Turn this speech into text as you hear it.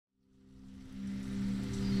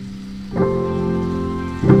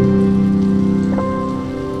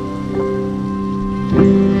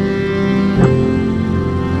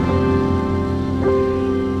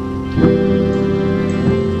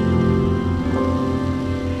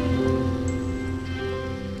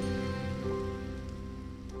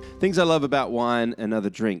Things I love about wine and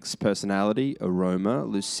other drinks: personality, aroma,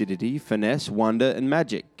 lucidity, finesse, wonder and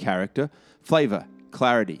magic, character, flavour,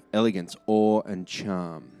 clarity, elegance, awe and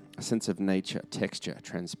charm. A sense of nature, texture,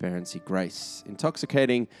 transparency, grace,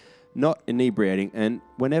 intoxicating, not inebriating, and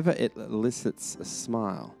whenever it elicits a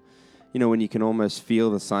smile. You know, when you can almost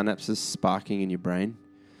feel the synapses sparking in your brain.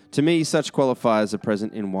 To me, such qualifiers are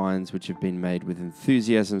present in wines which have been made with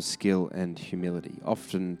enthusiasm, skill, and humility,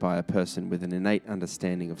 often by a person with an innate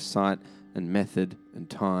understanding of sight and method and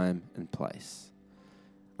time and place.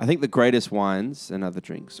 I think the greatest wines and other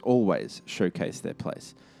drinks always showcase their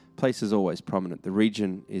place. Place is always prominent. The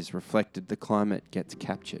region is reflected. The climate gets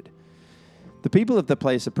captured. The people of the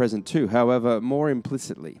place are present too, however, more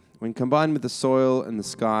implicitly. When combined with the soil and the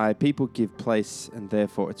sky, people give place and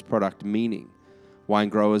therefore its product meaning. Wine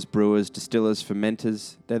growers, brewers, distillers,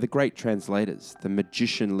 fermenters, they're the great translators, the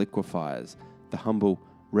magician liquefiers, the humble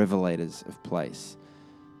revelators of place.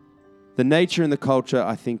 The nature and the culture,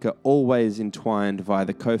 I think, are always entwined via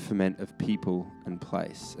the co-ferment of people and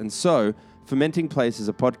place. And so, Fermenting Place is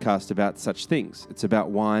a podcast about such things. It's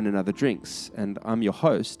about wine and other drinks, and I'm your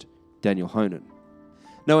host, Daniel Honan.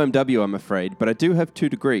 No MW, I'm afraid, but I do have 2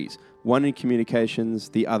 degrees, one in communications,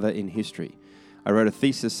 the other in history. I wrote a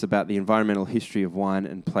thesis about the environmental history of wine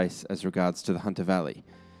and place as regards to the Hunter Valley.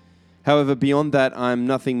 However, beyond that, I'm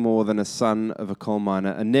nothing more than a son of a coal miner,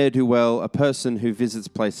 a ne'er-do-well, a person who visits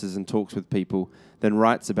places and talks with people, then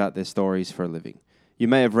writes about their stories for a living. You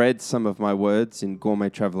may have read some of my words in Gourmet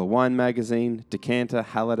Traveller Wine Magazine, Decanter,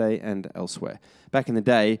 Halliday, and elsewhere. Back in the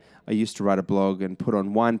day, I used to write a blog and put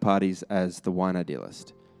on wine parties as the wine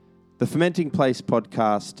idealist. The Fermenting Place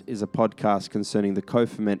podcast is a podcast concerning the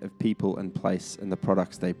co-ferment of people and place and the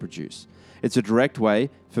products they produce. It's a direct way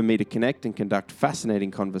for me to connect and conduct fascinating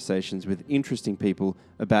conversations with interesting people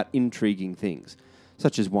about intriguing things,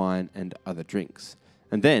 such as wine and other drinks,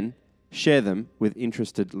 and then share them with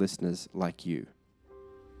interested listeners like you.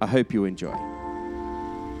 I hope you enjoy.